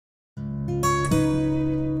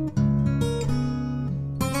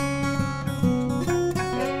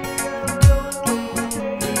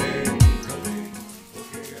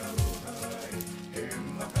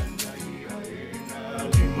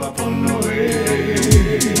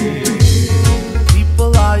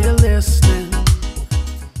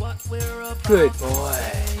Good boy.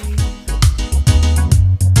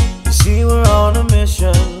 You see, we're on a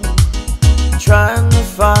mission, trying to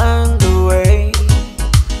find a way.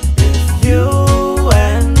 If you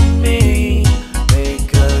and me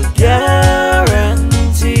make a guarantee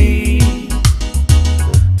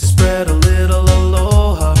to spread a little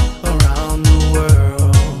aloha around the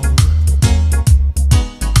world,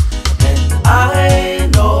 and I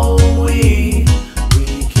know we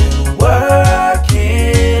can work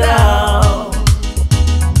it out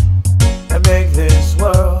and make this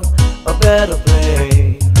world a better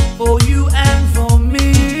place for you and for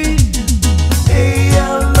me.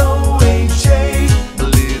 A-L-O-H-A, a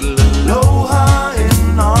little aloha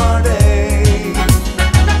in our day.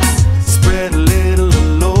 Spread a little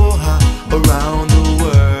aloha around the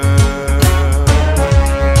world.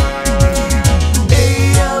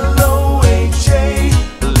 A-L-O-H-A,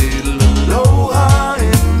 a little aloha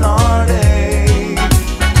in our day.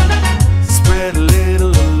 Spread a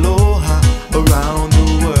little aloha around the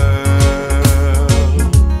world.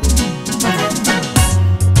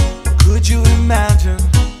 Could you imagine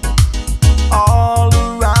all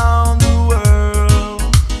around the world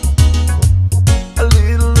a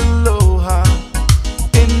little aloha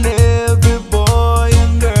in every boy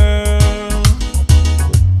and girl?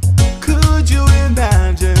 Could you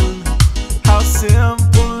imagine how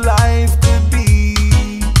simple life could be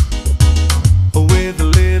with a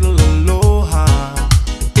little aloha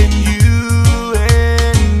in you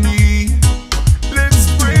and me? Let's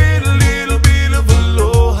spread a little bit of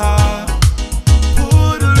aloha,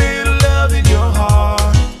 put a little love in your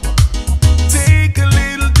heart, take a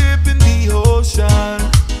little dip in the ocean.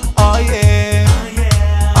 Oh yeah,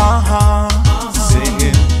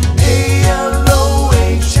 singing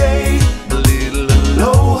A-L-O-H-A, a little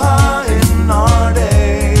aloha in our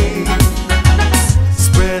day.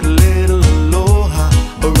 Spread a little aloha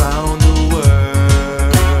around the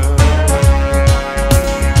world.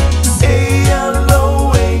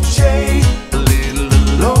 A-L-O-H-A, a little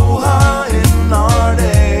aloha in our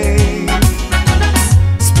day.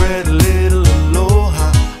 Spread a little aloha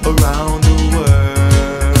around the world.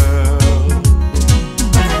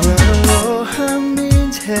 Well, aloha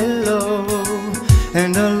means hello,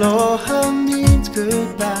 and aloha means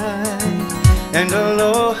goodbye, and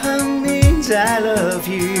aloha means I love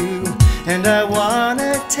you, and I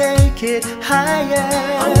wanna take it higher.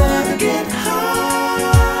 I wanna get high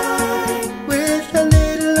With a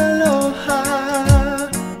little aloha,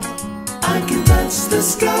 I can touch the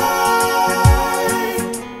sky.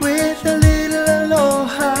 with a little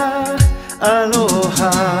aloha,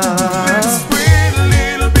 aloha.